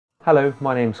Hello,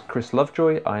 my name's Chris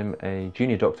Lovejoy. I'm a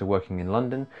junior doctor working in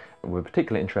London. We're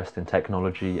particularly interested in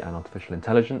technology and artificial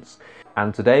intelligence.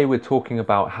 And today we're talking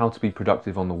about how to be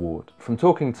productive on the ward. From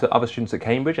talking to other students at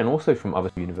Cambridge and also from other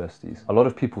universities, a lot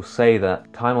of people say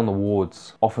that time on the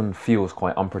wards often feels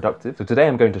quite unproductive. So today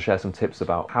I'm going to share some tips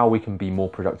about how we can be more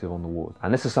productive on the ward.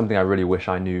 And this is something I really wish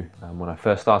I knew when I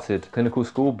first started clinical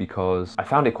school, because I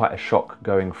found it quite a shock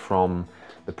going from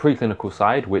the preclinical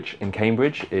side, which in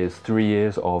Cambridge is 3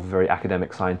 years of very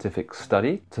academic scientific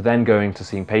study, to then going to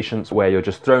seeing patients where you're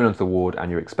just thrown onto the ward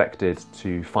and you're expected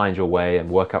to find your way and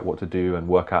work out what to do and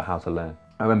work out how to learn.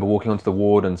 I remember walking onto the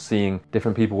ward and seeing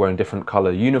different people wearing different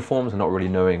colour uniforms and not really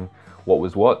knowing what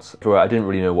was what. I didn't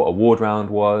really know what a ward round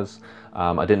was.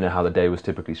 I didn't know how the day was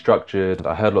typically structured.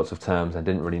 I heard lots of terms and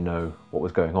didn't really know what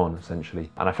was going on,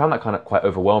 essentially. And I found that kind of quite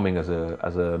overwhelming as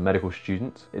a medical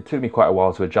student. It took me quite a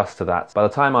while to adjust to that. By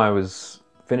the time I was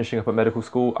finishing up at medical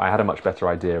school, I had a much better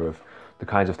idea of the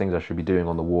kinds of things I should be doing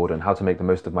on the ward and how to make the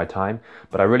most of my time.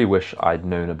 But I really wish I'd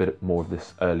known a bit more of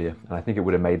this earlier, and I think it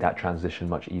would have made that transition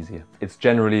much easier. It's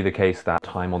generally the case that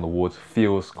time on the wards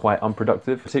feels quite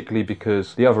unproductive, particularly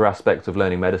because the other aspect of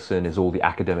learning medicine is all the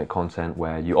academic content,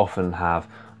 where you often have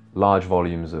large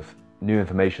volumes of new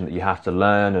information that you have to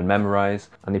learn and memorize.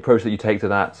 And the approach that you take to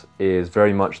that is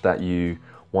very much that you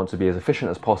want to be as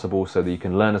efficient as possible so that you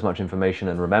can learn as much information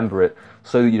and remember it,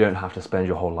 so that you don't have to spend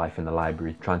your whole life in the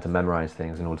library trying to memorize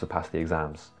things in order to pass the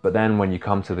exams. But then when you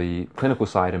come to the clinical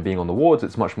side and being on the wards,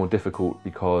 it's much more difficult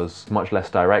because it's much less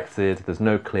directed. There's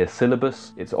no clear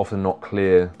syllabus. It's often not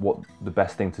clear what the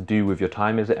best thing to do with your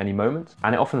time is at any moment.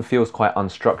 And it often feels quite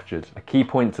unstructured. A key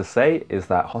point to say is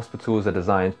that hospitals are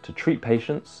designed to treat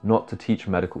patients, not to teach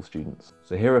medical students.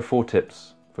 So here are 4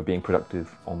 tips for being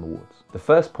productive on the wards. The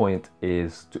first point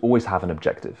is to always have an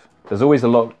objective. There's always a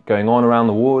lot going on around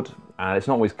the ward, and it's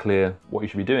not always clear what you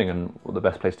should be doing and what the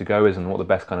best place to go is and what the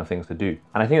best kind of things to do.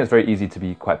 And I think it's very easy to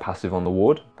be quite passive on the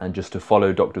ward and just to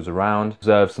follow doctors around,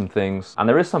 observe some things. And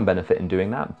there is some benefit in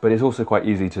doing that, but it's also quite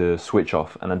easy to switch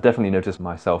off. And I've definitely noticed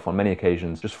myself on many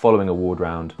occasions just following a ward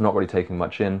round, not really taking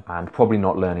much in and probably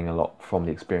not learning a lot from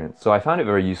the experience. So I found it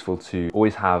very useful to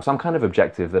always have some kind of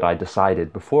objective that I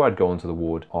decided before I'd go onto the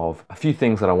ward of a few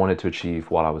things that I wanted to achieve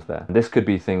while I was there. And this could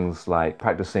be things like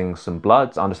practicing some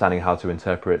bloods, understanding how to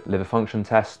interpret liver function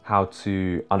tests, how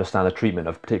to understand the treatment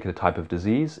of a particular type of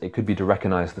disease. It could be to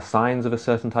recognize the signs of a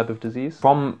certain type of disease.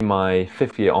 From my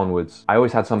 5th year onwards, I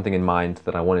always had something in mind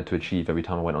that I wanted to achieve every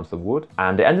time I went onto the ward,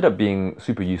 and it ended up being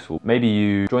super useful. Maybe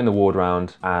you join the ward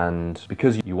round, and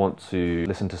because you want to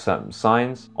listen to certain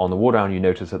signs, on the ward round you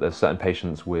notice that there's certain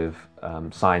patients with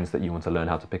signs that you want to learn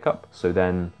how to pick up. So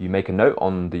then you make a note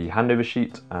on the handover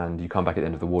sheet and you come back at the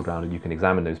end of the ward round and you can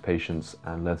examine those patients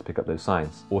and learn to pick up those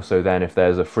signs. Also then, if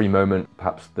there's a free moment,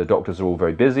 perhaps the doctors are all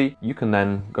very busy, you can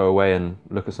then go away and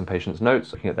look at some patients'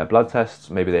 notes, looking at their blood tests.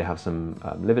 Maybe they have some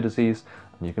liver disease.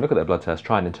 You can look at their blood test,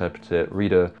 try and interpret it,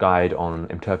 read a guide on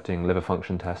interpreting liver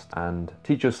function tests and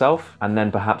teach yourself. And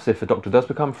then perhaps if a doctor does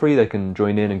become free, they can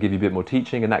join in and give you a bit more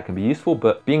teaching, and that can be useful.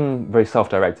 But being very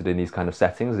self-directed in these kind of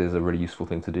settings is a really useful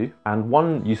thing to do. And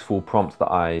one useful prompt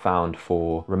that I found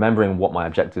for remembering what my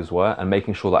objectives were and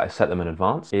making sure that I set them in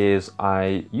advance is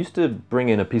I used to bring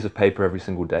in a piece of paper every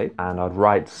single day, and I'd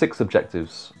write 6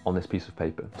 objectives on this piece of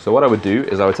paper. So what I would do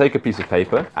is I would take a piece of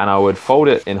paper and I would fold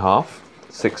it in half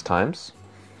 6 times.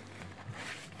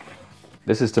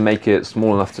 This is to make it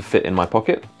small enough to fit in my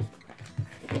pocket.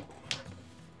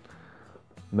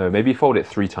 No, maybe fold it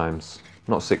 3 times,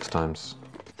 not 6 times.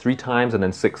 3 times and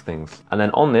then 6 things. And then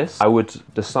on this, I would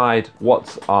decide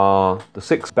what are the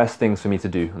 6 best things for me to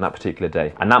do on that particular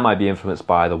day. And that might be influenced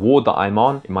by the ward that I'm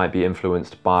on. It might be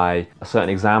influenced by a certain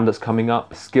exam that's coming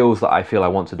up, skills that I feel I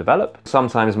want to develop.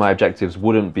 Sometimes my objectives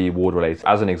wouldn't be ward related.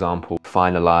 As an example,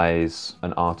 finalize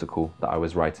an article that I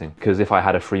was writing. Because if I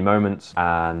had a free moment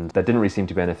and there didn't really seem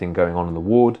to be anything going on in the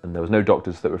ward and there was no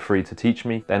doctors that were free to teach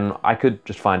me, then I could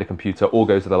just find a computer or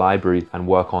go to the library and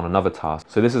work on another task.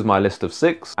 So this is my list of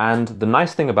 6. And the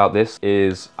nice thing about this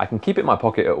is I can keep it in my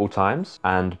pocket at all times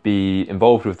and be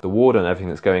involved with the ward and everything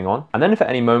that's going on. And then if at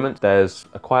any moment there's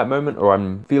a quiet moment or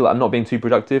I feel like I'm not being too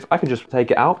productive, I can just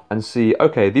take it out and see,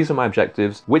 okay, these are my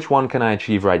objectives. Which one can I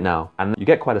achieve right now? And you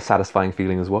get quite a satisfying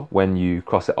feeling as well when you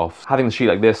cross it off. Having the sheet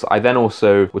like this, I then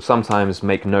also would sometimes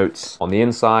make notes on the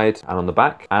inside and on the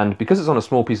back. And because it's on a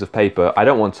small piece of paper, I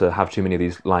don't want to have too many of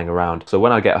these lying around. So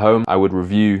when I get home, I would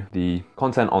review the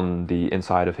content on the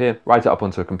inside of here, write it up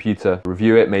onto a computer,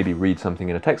 review it, maybe read something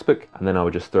in a textbook, and then I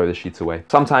would just throw the sheets away.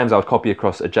 Sometimes I would copy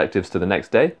across objectives to the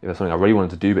next day. If there's something I really wanted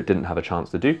to do but didn't have a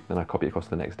chance to do, then I'd copy it across to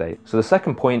the next day. So the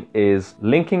second point is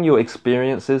linking your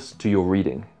experiences to your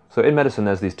reading. So in medicine,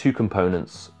 there's these 2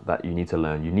 components that you need to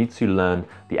learn. You need to learn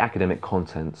the academic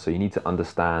content, so you need to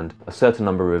understand a certain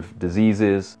number of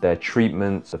diseases, their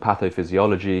treatments, the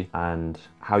pathophysiology, and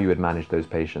how you would manage those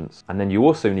patients. And then you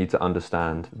also need to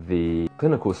understand the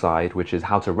clinical side, which is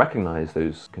how to recognize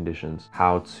those conditions,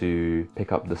 how to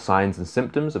pick up the signs and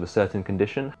symptoms of a certain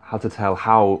condition, how to tell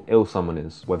how ill someone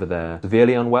is, whether they're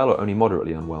severely unwell or only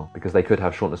moderately unwell, because they could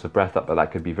have shortness of breath, but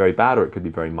that could be very bad or it could be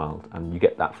very mild, and you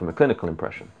get that from a clinical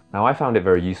impression. Now, I found it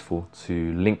very useful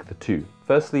to link the two.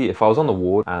 Firstly, if I was on the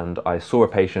ward and I saw a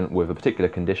patient with a particular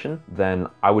condition, then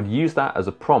I would use that as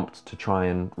a prompt to try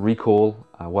and recall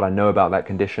what I know about that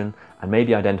condition and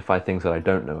maybe identify things that I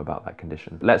don't know about that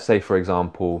condition. Let's say, for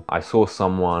example, I saw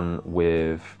someone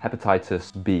with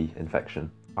hepatitis B infection.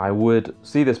 I would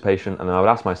see this patient and I would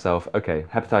ask myself, okay,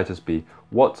 hepatitis B,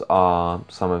 what are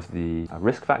some of the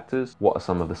risk factors? What are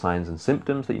some of the signs and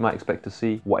symptoms that you might expect to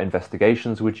see? What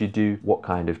investigations would you do? What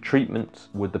kind of treatment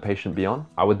would the patient be on?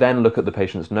 I would then look at the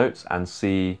patient's notes and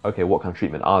see, okay, what kind of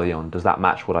treatment are they on? Does that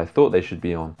match what I thought they should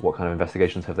be on? What kind of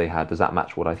investigations have they had? Does that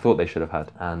match what I thought they should have had?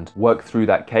 And work through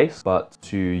that case, but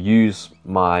to use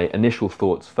my initial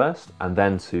thoughts first and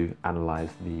then to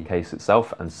analyze the case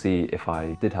itself and see if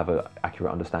I did have an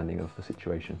accurate understanding of the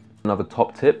situation. Another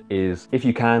top tip is, if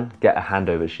you can, get a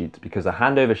handover sheet, because a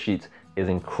handover sheet is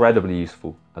incredibly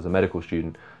useful as a medical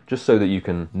student, just so that you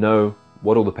can know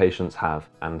what all the patients have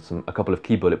and a couple of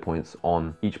key bullet points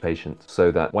on each patient,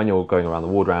 so that when you're going around the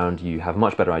ward round, you have a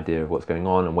much better idea of what's going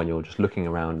on, and when you're just looking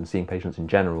around and seeing patients in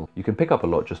general, you can pick up a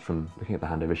lot just from looking at the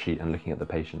handover sheet and looking at the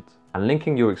patients. And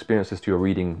linking your experiences to your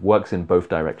reading works in both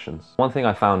directions. One thing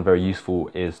I found very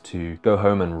useful is to go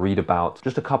home and read about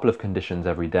just a couple of conditions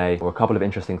every day, or a couple of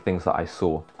interesting things that I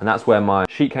saw. And that's where my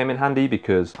sheet came in handy,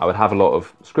 because I would have a lot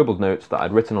of scribbled notes that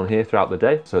I'd written on here throughout the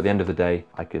day. So at the end of the day,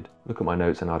 I could look at my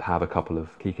notes and I'd have a couple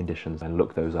of key conditions and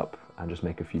look those up and just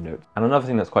make a few notes. And another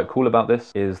thing that's quite cool about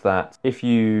this is that if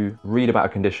you read about a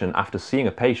condition after seeing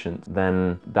a patient,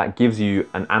 then that gives you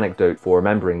an anecdote for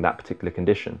remembering that particular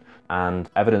condition. And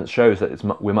evidence shows that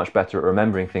we're much better at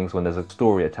remembering things when there's a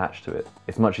story attached to it.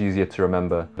 It's much easier to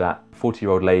remember that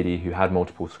 40-year-old lady who had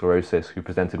multiple sclerosis who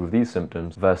presented with these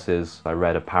symptoms versus I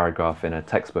read a paragraph in a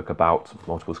textbook about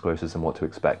multiple sclerosis and what to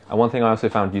expect. And one thing I also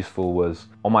found useful was,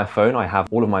 on my phone I have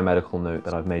all of my medical notes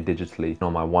that I've made digitally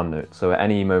on my OneNote. So at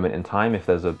any moment in time, if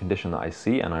there's a condition that I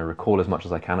see and I recall as much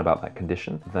as I can about that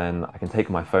condition, then I can take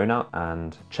my phone out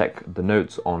and check the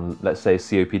notes on, let's say,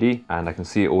 COPD, and I can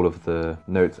see all of the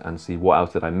notes and see what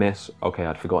else did I miss. Okay,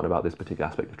 I'd forgotten about this particular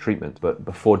aspect of treatment, but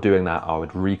before doing that, I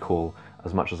would recall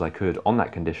as much as I could on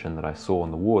that condition that I saw on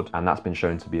the ward, and that's been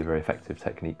shown to be a very effective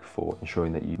technique for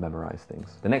ensuring that you memorize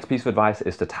things. The next piece of advice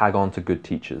is to tag on to good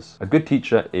teachers. A good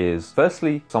teacher is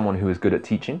firstly someone who is good at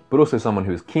teaching, but also someone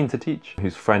who is keen to teach,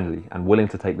 who's friendly and willing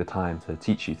to take the time to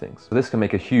teach you things. So this can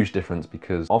make a huge difference,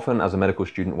 because often as a medical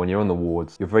student, when you're on the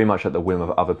wards, you're very much at the whim of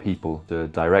other people to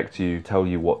direct you, tell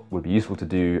you what would be useful to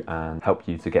do and help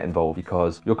you to get involved,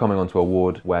 because you're coming onto a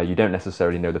ward where you don't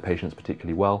necessarily know the patients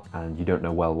particularly well and you don't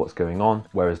know well what's going on.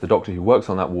 Whereas the doctor who works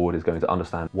on that ward is going to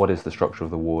understand what is the structure of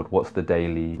the ward, what's the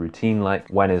daily routine like,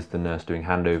 when is the nurse doing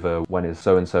handover, when is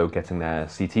so-and-so getting their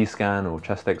CT scan or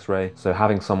chest x-ray. So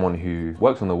having someone who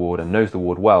works on the ward and knows the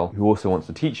ward well, who also wants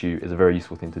to teach you, is a very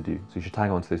useful thing to do. So you should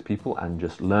tag on to those people and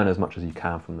just learn as much as you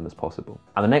can from them as possible.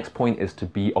 And the next point is to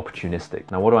be opportunistic.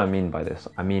 Now, what do I mean by this?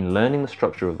 I mean learning the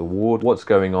structure of the ward, what's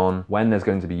going on, when there's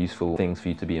going to be useful things for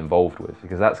you to be involved with,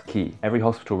 because that's key. Every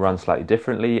hospital runs slightly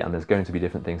differently and there's going to be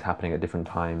different things happening at different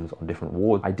times on different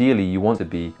wards. Ideally, you want to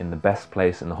be in the best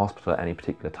place in the hospital at any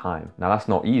particular time. Now, that's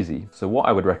not easy. So what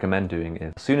I would recommend doing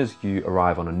is, as soon as you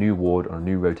arrive on a new ward or a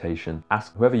new rotation,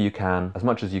 ask whoever you can, as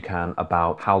much as you can,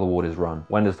 about how the ward is run.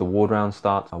 When does the ward round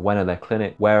start? When are there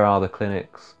clinics? Where are the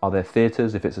clinics? Are there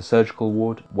theatres if it's a surgical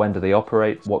ward? When do they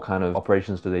operate? What kind of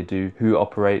operations do they do? Who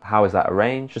operate? How is that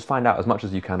arranged? Just find out as much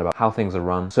as you can about how things are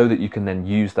run, so that you can then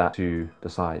use that to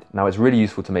decide. Now, it's really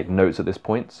useful to make notes at this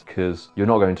point, because you're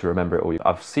not going to remember it all.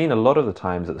 I've seen a lot of the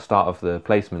times at the start of the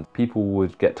placement, people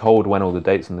would get told when all the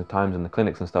dates and the times and the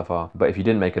clinics and stuff are, but if you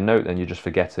didn't make a note, then you just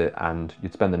forget it and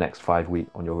you'd spend the next 5 weeks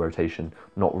on your rotation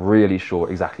not really sure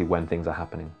exactly when things are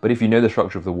happening. But if you know the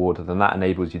structure of the ward, then that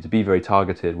enables you to be very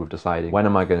targeted with deciding, when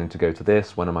am I going to go to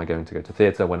this, when am I going to go to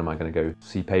theatre, when am I going to go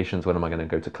see patients, when am I going to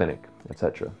go to clinic,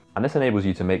 etc. And this enables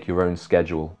you to make your own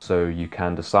schedule, so you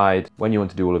can decide when you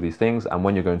want to do all of these things and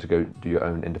when you're going to go do your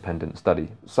own independent study.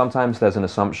 Sometimes there's an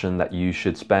assumption that you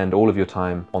should spend all of your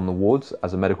time on the wards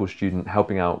as a medical student,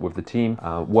 helping out with the team,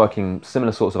 working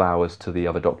similar sorts of hours to the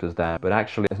other doctors there, but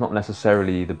actually it's not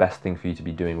necessarily the best thing for you to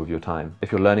be doing with your time.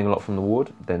 If you're learning a lot from the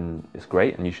ward, then it's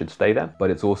great and you should stay there,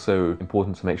 but it's also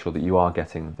important to make sure that you are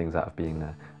getting things out of being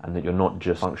there. and that you're not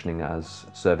just functioning as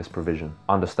service provision.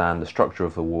 Understand the structure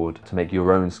of the ward to make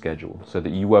your own schedule so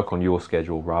that you work on your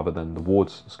schedule rather than the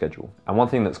ward's schedule. And one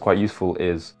thing that's quite useful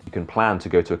is you can plan to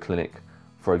go to a clinic,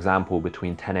 for example,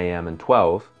 between 10 a.m. and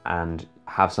 12, and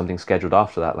have something scheduled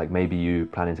after that, like maybe you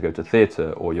planning to go to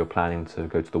theatre, or you're planning to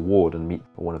go to the ward and meet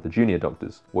one of the junior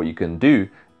doctors. What you can do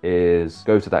is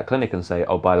go to that clinic and say,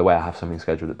 oh, by the way, I have something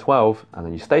scheduled at 12, and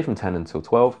then you stay from 10 until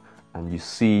 12, and you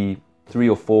see 3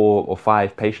 or 4 or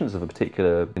 5 patients of a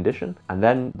particular condition, and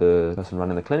then the person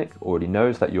running the clinic already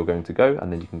knows that you're going to go,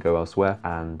 and then you can go elsewhere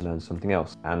and learn something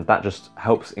else. And that just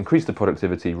helps increase the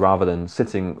productivity rather than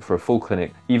sitting for a full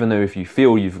clinic, even though if you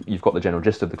feel you've got the general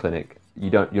gist of the clinic,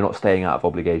 you're not staying out of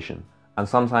obligation. And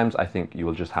sometimes I think you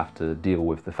will just have to deal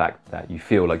with the fact that you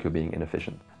feel like you're being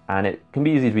inefficient. And it can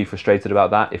be easy to be frustrated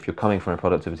about that if you're coming from a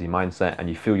productivity mindset and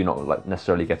you feel you're not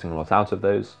necessarily getting a lot out of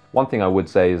those. One thing I would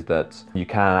say is that you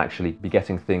can actually be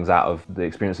getting things out of the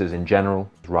experiences in general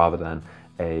rather than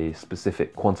a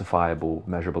specific quantifiable,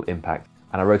 measurable impact.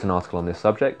 And I wrote an article on this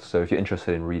subject, so if you're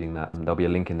interested in reading that, there'll be a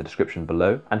link in the description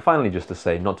below. And finally, just to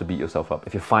say, not to beat yourself up.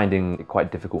 If you're finding it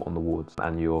quite difficult on the wards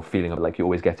and you're feeling like you're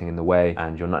always getting in the way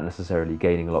and you're not necessarily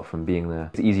gaining a lot from being there,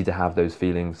 it's easy to have those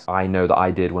feelings. I know that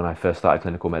I did when I first started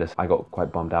clinical medicine. I got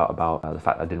quite bummed out about the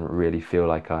fact I didn't really feel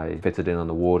like I fitted in on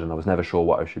the ward, and I was never sure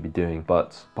what I should be doing.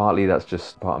 But partly that's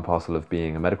just part and parcel of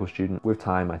being a medical student. With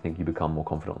time, I think you become more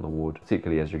confident on the ward,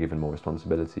 particularly as you're given more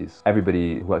responsibilities.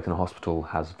 Everybody who works in a hospital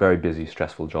has very busy,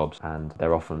 stressful jobs, and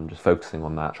they're often just focusing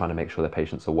on that, trying to make sure their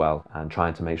patients are well and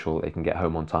trying to make sure they can get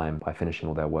home on time by finishing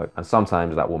all their work. And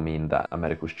sometimes that will mean that a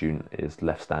medical student is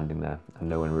left standing there and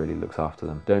no one really looks after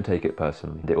them. Don't take it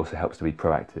personally. It also helps to be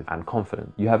proactive and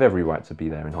confident. You have every right to be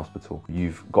there in hospital.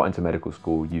 You've got into medical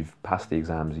school, you've passed the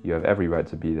exams, you have every right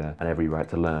to be there and every right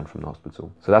to learn from the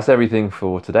hospital. So that's everything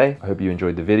for today. I hope you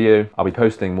enjoyed the video. I'll be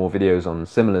posting more videos on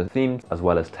similar themes, as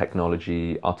well as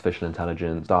technology, artificial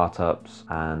intelligence, startups,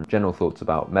 and general thoughts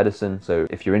about medicine. So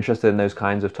if you're interested in those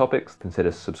kinds of topics,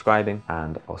 consider subscribing,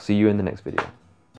 and I'll see you in the next video.